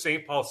for the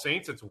St. Paul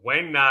Saints. It's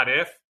when, not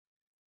if.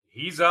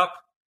 He's up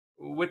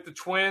with the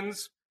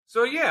Twins.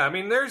 So, yeah, I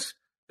mean, there's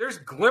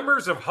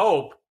glimmers of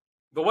hope.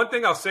 The one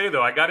thing I'll say,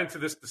 though, I got into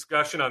this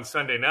discussion on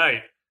Sunday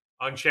night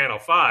on Channel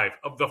 5.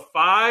 Of the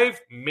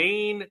 5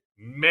 main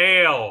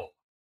male,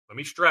 let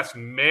me stress,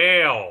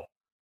 male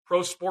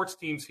pro sports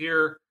teams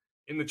here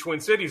in the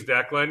Twin Cities,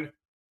 Declan,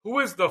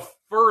 who is the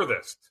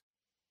furthest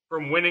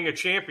from winning a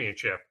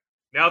championship?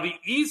 Now, the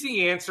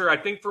easy answer, I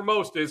think, for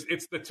most is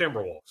it's the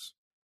Timberwolves.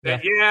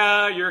 That,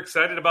 you're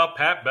excited about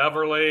Pat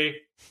Beverly,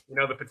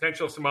 the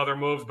potential of some other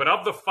moves. But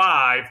of the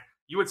 5,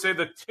 you would say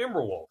the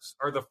Timberwolves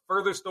are the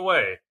furthest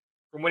away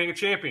from winning a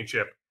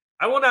championship.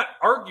 I will not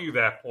argue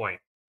that point.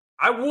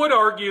 I would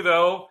argue,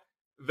 though,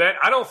 that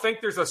I don't think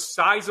there's a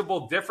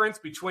sizable difference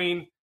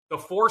between the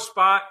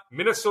 4-spot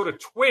Minnesota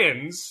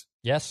Twins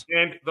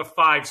and the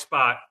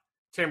 5-spot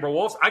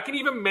Timberwolves. I can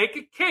even make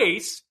a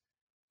case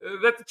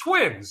that the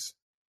Twins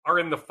are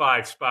in the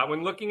 5 spot.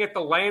 When looking at the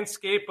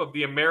landscape of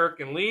the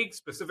American League,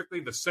 specifically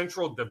the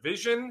Central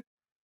Division,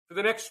 for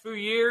the next few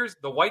years,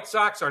 the White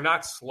Sox are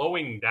not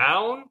slowing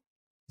down.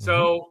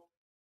 So,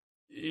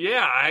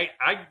 I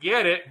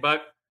get it,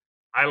 but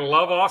I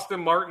love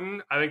Austin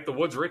Martin. I think the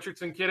Woods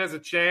Richardson kid has a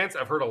chance.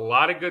 I've heard a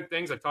lot of good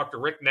things. I talked to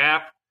Rick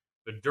Knapp,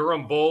 the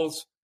Durham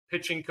Bulls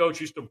pitching coach,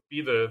 used to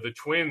be the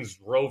Twins'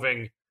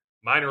 roving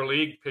minor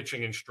league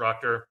pitching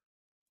instructor.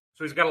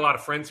 So he's got a lot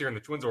of friends here in the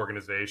Twins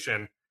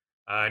organization.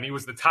 And he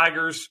was the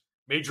Tigers'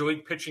 major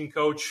league pitching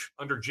coach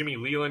under Jimmy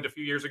Leland a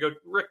few years ago.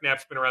 Rick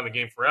Knapp's been around the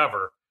game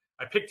forever.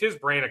 I picked his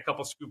brain a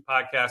couple Scoop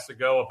podcasts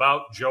ago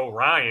about Joe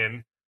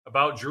Ryan,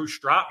 about Drew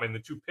Strotman, the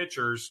 2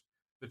 pitchers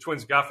the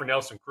Twins got for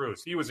Nelson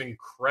Cruz. He was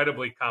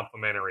incredibly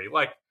complimentary.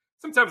 Like,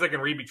 sometimes I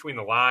can read between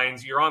the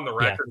lines. You're on the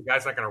record. The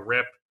guy's not going to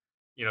rip,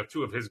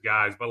 2 of his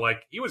guys. But,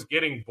 he was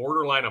getting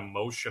borderline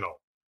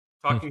emotional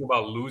talking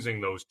about losing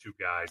those 2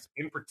 guys,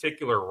 in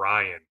particular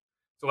Ryan.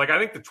 So, I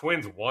think the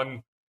Twins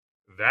won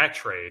that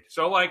trade.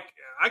 So, I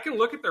can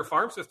look at their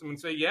farm system and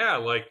say,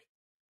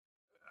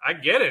 I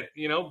get it.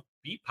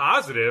 Be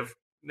positive.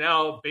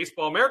 Now,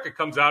 Baseball America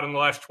comes out in the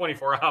last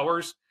 24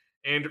 hours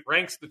and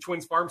ranks the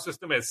Twins farm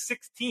system as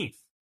 16th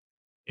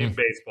in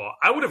baseball.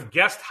 I would have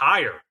guessed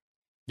higher.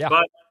 Yeah.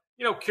 But,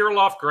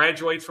 Kirilloff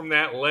graduates from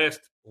that list.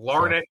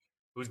 Larnach,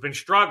 who's been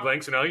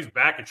struggling, so now he's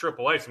back at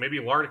AAA, so maybe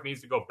Larnach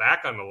needs to go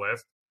back on the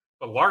list.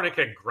 But Larnach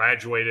had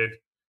graduated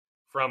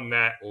from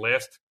that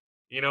list.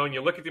 And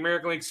you look at the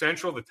American League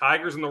Central, the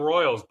Tigers and the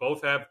Royals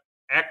both have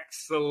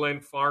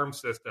excellent farm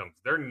systems.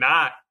 They're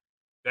not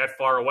that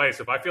far away.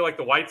 So if I feel like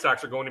the White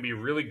Sox are going to be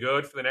really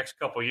good for the next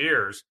couple of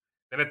years,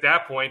 then at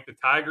that point, the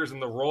Tigers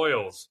and the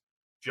Royals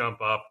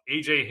jump up.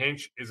 A.J.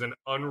 Hinch is an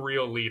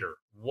unreal leader.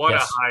 What a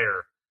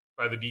hire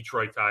by the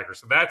Detroit Tigers.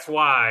 So that's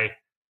why,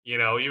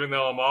 even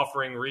though I'm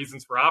offering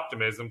reasons for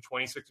optimism,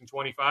 26 and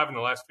 25 in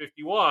the last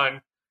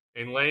 51,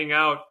 and laying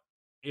out,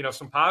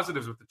 some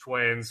positives with the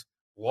Twins,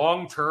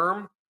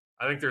 long-term,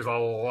 I think there's a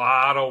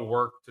lot of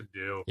work to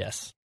do.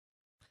 Yes.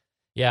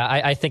 Yeah,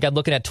 I think I'm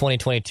looking at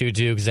 2022,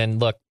 Dukes, and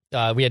look,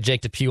 we had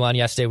Jake DePew on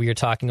yesterday. We were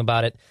talking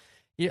about it.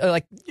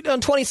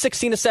 in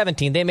 2016 to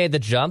 17, they made the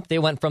jump. They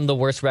went from the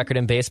worst record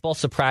in baseball,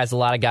 surprised a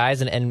lot of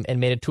guys, and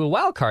made it to a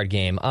wild card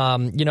game.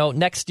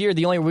 Next year,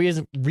 the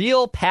only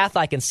real path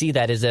I can see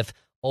that is if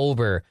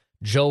Ober,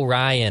 Joe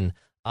Ryan,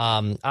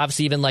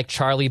 obviously even like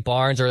Charlie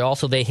Barnes, or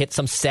also they hit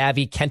some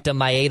savvy Kenta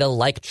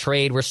Maeda-like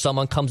trade where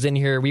someone comes in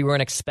here we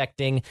weren't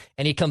expecting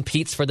and he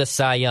competes for the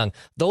Cy Young.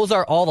 Those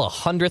are all the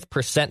 100th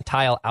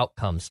percentile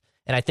outcomes.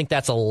 And I think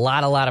that's a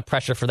lot of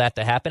pressure for that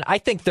to happen. I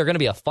think they're going to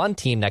be a fun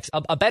team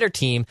a better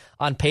team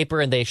on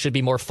paper, and they should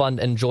be more fun,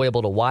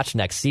 enjoyable to watch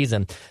next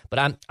season.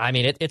 But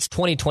it's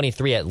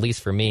 2023 at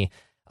least for me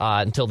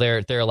until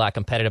they're a lot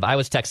competitive. I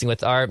was texting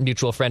with our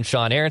mutual friend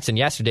Sean Aronson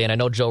yesterday, and I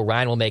know Joe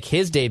Ryan will make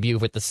his debut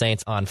with the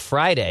Saints on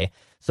Friday.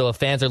 So if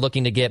fans are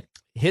looking to get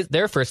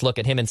their first look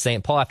at him in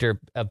St. Paul after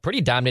a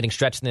pretty dominating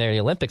stretch in the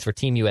Olympics for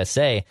Team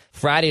USA,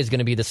 Friday is going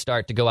to be the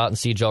start to go out and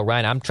see Joe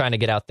Ryan. I'm trying to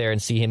get out there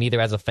and see him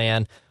either as a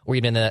fan or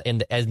even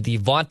as the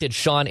vaunted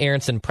Sean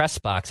Aronson press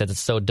box, as it's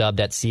so dubbed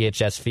at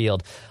CHS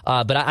Field.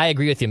 But I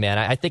agree with you, man.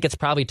 I think it's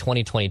probably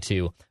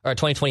 2022 or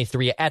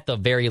 2023 at the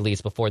very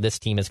least before this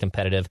team is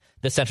competitive.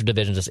 This Central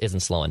Division just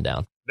isn't slowing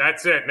down.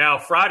 That's it. Now,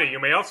 Friday, you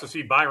may also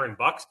see Byron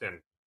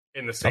Buxton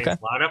in the Saints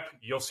lineup.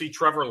 You'll see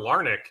Trevor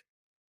Larnach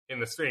in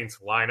the Saints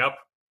lineup.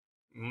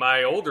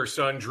 My older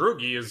son,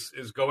 Drugi,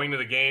 is going to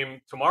the game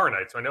tomorrow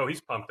night, so I know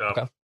he's pumped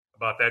up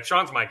about that.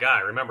 Sean's my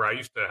guy. Remember, I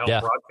used to help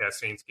broadcast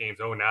Saints games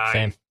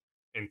 09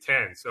 and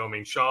 10. So,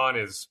 Sean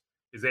is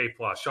A+.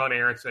 Sean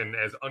Aronson,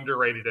 as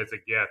underrated as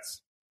it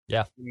gets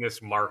in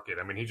this market.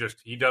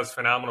 He does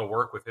phenomenal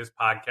work with his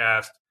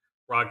podcast,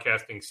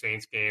 broadcasting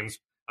Saints games.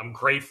 I'm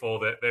grateful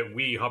that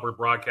we, Hubbard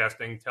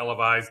Broadcasting,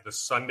 televise the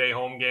Sunday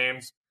home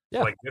games.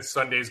 Yeah. Like this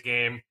Sunday's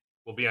game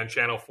will be on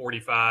Channel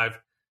 45.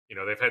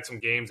 They've had some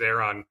games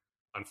there on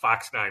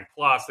Fox 9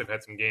 Plus. They've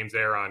had some games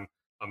there on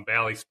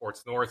Bally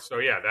Sports North.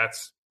 So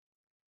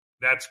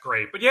that's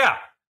great. But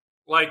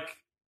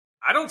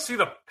I don't see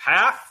the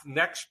path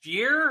next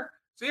year.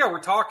 So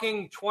we're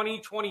talking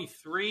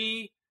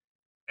 2023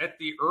 at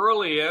the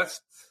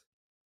earliest.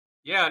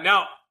 Yeah.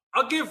 Now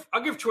I'll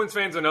give Twins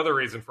fans another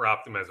reason for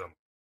optimism.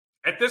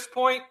 At this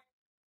point,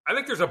 I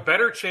think there's a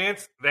better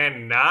chance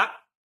than not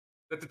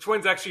that the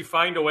Twins actually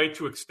find a way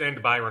to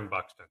extend Byron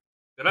Buxton.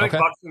 And I think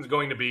Buxton's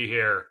going to be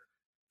here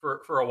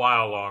for a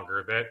while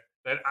longer.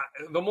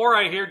 The more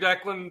I hear,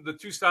 Declan, the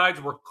two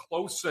sides were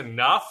close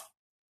enough.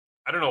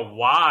 I don't know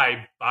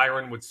why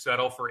Byron would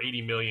settle for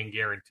 $80 million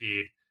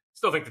guaranteed.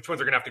 Still think the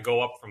Twins are going to have to go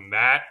up from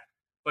that.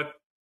 But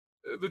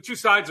the two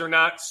sides are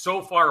not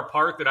so far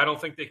apart that I don't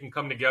think they can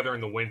come together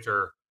in the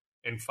winter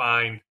and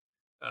find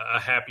a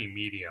happy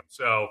medium.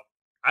 So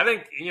I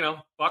think,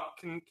 Buck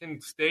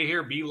can stay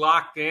here, be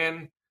locked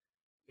in.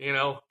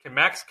 Can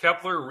Max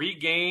Kepler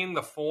regain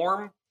the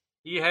form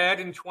he had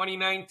in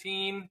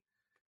 2019?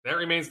 That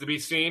remains to be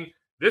seen.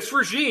 This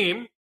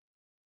regime,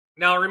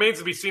 now it remains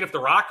to be seen if the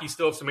Rockies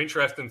still have some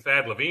interest in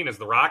Thad Levine, as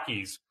the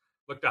Rockies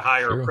look to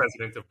hire a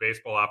president of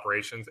baseball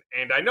operations.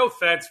 And I know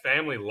Thad's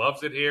family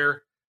loves it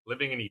here,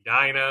 living in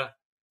Edina.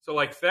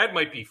 So, Thad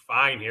might be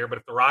fine here, but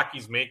if the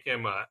Rockies make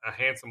him a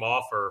handsome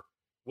offer,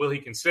 will he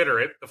consider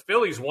it? The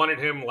Phillies wanted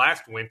him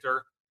last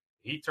winter.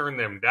 He turned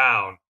them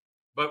down.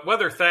 But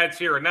whether Thad's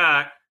here or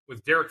not,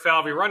 with Derek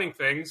Falvey running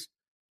things,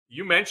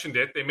 you mentioned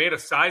it, they made a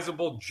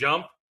sizable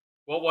jump.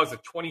 What was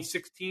it,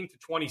 2016 to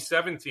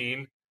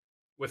 2017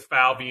 with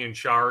Falvey in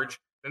charge.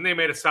 Then they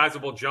made a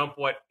sizable jump,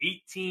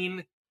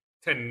 18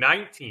 to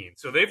 19.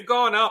 So they've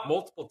gone up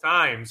multiple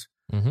times,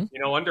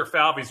 under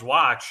Falvey's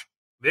watch.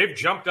 They've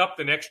jumped up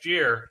the next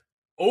year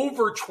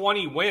over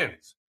 20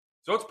 wins.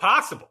 So it's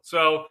possible.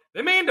 So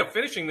they may end up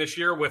finishing this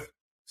year with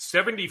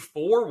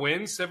 74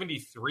 wins,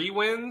 73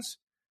 wins,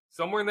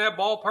 somewhere in that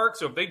ballpark.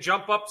 So if they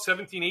jump up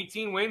 17,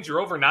 18 wins,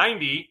 you're over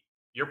 90.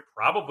 You're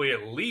probably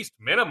at least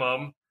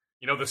minimum,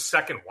 the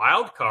second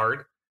wild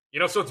card.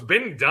 So it's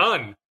been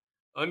done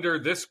under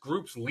this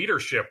group's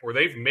leadership where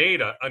they've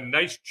made a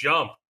nice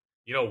jump.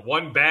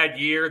 One bad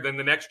year, then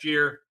the next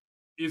year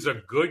is a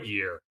good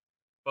year.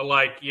 But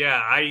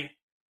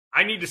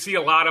I need to see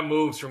a lot of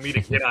moves for me to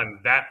get on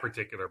that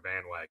particular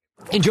bandwagon.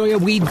 Enjoy a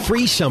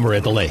weed-free summer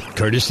at the lake,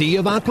 courtesy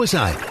of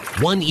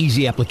Aquaside. One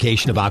easy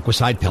application of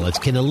Aquaside pellets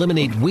can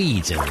eliminate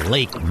weeds and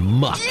lake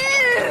muck.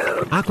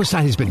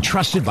 Aquaside has been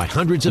trusted by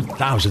hundreds of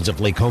thousands of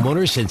lake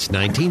homeowners since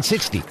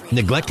 1960.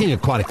 Neglecting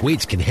aquatic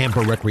weeds can hamper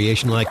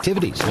recreational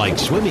activities like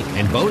swimming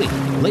and boating.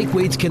 Lake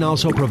weeds can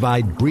also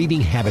provide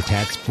breeding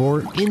habitats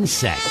for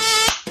insects.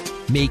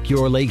 Make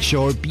your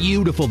lakeshore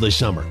beautiful this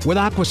summer with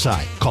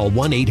Aquaside. Call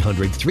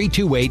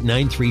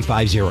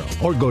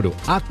 1-800-328-9350 or go to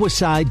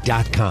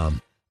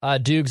aquaside.com.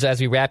 Dukes,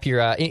 as we wrap here,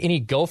 any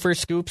Gopher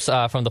scoops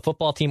from the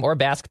football team or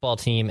basketball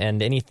team,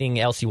 and anything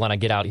else you want to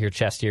get out of your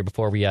chest here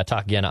before we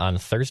talk again on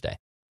Thursday?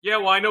 Yeah,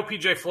 well, I know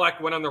PJ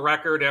Fleck went on the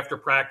record after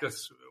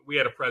practice. We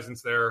had a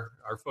presence there.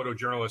 Our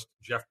photojournalist,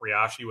 Jeff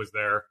Briaschi, was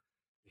there.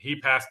 He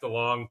passed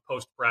along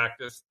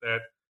post-practice that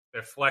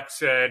Fleck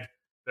said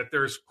that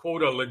there's,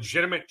 quote, a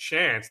legitimate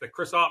chance that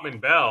Chris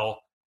Autman-Bell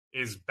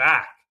is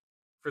back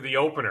for the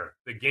opener,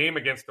 the game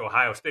against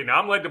Ohio State. Now,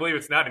 I'm led to believe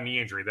it's not a knee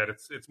injury, that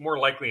it's more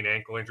likely an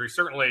ankle injury,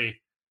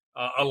 certainly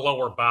a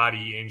lower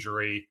body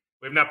injury.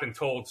 We've not been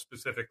told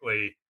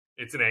specifically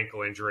it's an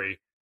ankle injury,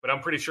 but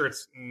I'm pretty sure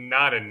it's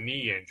not a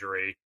knee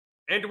injury.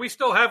 And we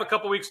still have a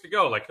couple weeks to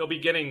go. Like, he'll be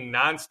getting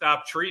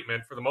nonstop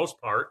treatment for the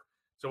most part.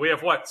 So we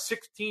have,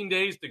 16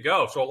 days to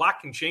go. So a lot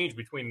can change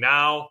between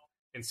now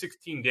and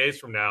 16 days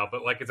from now.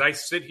 But, as I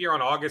sit here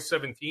on August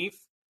 17th,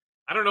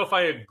 I don't know if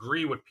I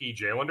agree with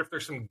PJ. I wonder if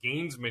there's some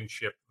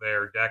gamesmanship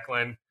there,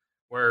 Declan,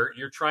 where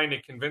you're trying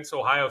to convince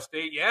Ohio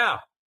State,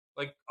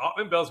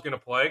 Ottman-Bell's going to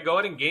play. Go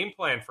ahead and game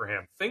plan for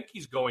him. Think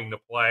he's going to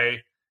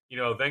play.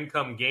 Then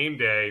come game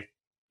day,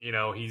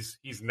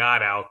 he's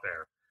not out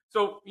there.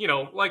 So,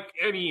 like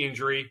any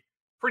injury,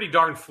 pretty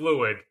darn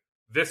fluid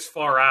this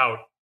far out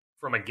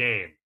from a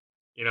game,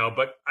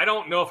 but I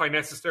don't know if I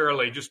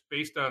necessarily, just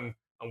based on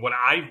what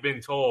I've been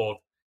told,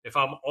 if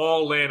I'm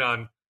all in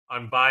on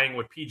buying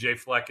what PJ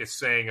Fleck is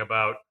saying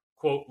about,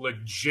 quote,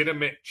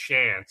 legitimate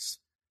chance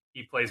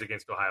he plays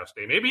against Ohio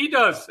State. Maybe he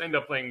does end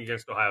up playing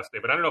against Ohio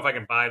State, but I don't know if I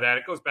can buy that.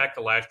 It goes back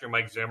to last year,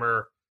 Mike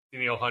Zimmer,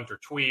 Danielle Hunter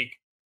tweak.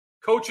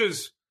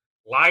 Coaches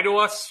lie to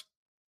us.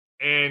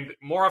 And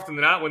more often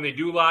than not, when they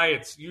do lie,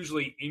 it's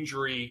usually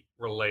injury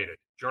related.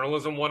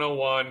 Journalism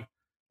 101.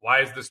 Why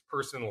is this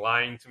person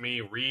lying to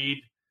me?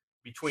 Read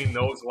between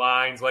those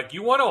lines.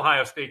 You want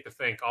Ohio State to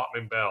think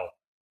Ottman-Bell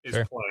is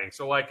playing.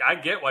 So I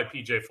get why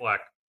PJ Fleck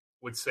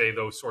would say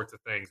those sorts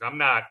of things. I'm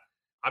not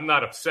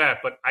upset,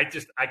 but I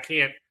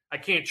can't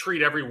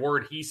treat every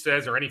word he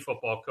says or any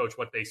football coach,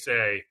 what they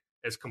say,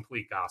 as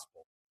complete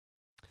gospel.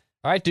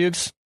 All right,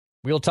 Dukes.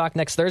 We'll talk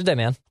next Thursday,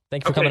 man.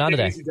 Thanks for coming on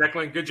today. Easy,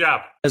 Declan. Good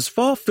job. As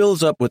fall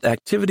fills up with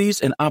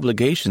activities and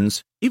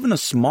obligations, even a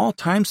small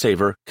time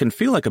saver can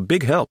feel like a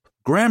big help.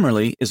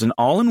 Grammarly is an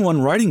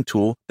all-in-one writing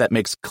tool that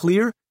makes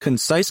clear,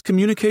 concise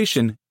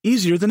communication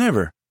easier than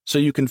ever, so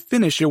you can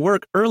finish your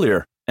work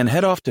earlier and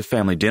head off to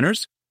family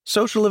dinners,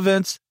 social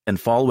events, and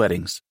fall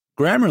weddings.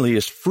 Grammarly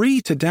is free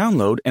to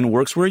download and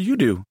works where you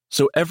do,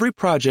 so every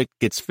project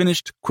gets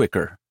finished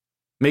quicker.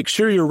 Make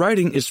sure your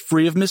writing is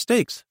free of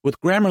mistakes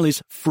with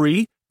Grammarly's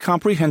free,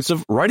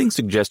 comprehensive writing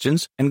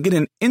suggestions, and get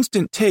an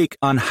instant take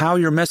on how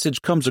your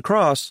message comes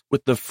across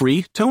with the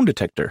free tone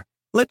detector.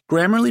 Let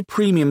Grammarly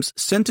Premium's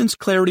sentence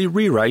clarity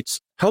rewrites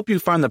help you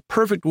find the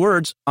perfect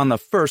words on the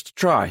first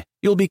try.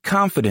 You'll be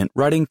confident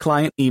writing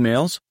client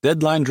emails,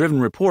 deadline-driven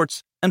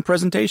reports, and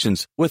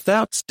presentations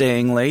without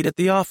staying late at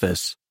the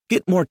office.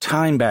 Get more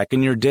time back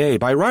in your day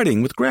by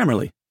writing with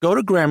Grammarly. Go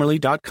to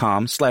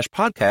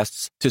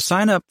Grammarly.com/podcasts to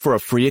sign up for a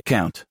free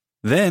account.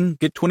 Then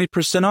get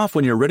 20% off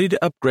when you're ready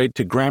to upgrade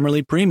to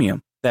Grammarly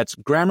Premium. That's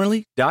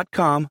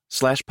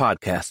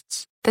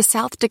Grammarly.com/podcasts. The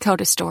South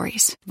Dakota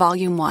Stories,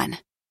 Volume 1.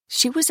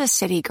 She was a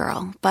city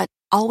girl, but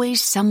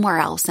always somewhere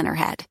else in her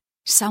head.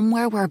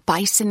 Somewhere where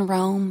bison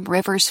roam,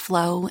 rivers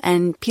flow,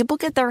 and people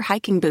get their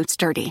hiking boots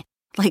dirty.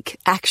 Like,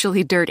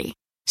 actually dirty.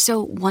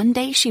 So one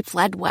day she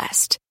fled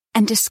west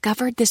and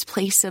discovered this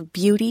place of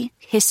beauty,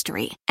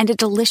 history, and a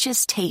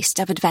delicious taste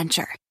of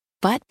adventure.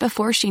 But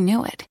before she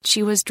knew it,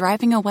 she was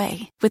driving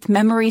away with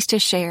memories to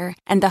share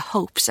and the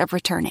hopes of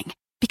returning.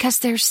 Because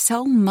there's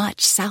so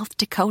much South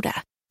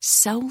Dakota,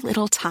 so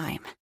little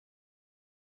time.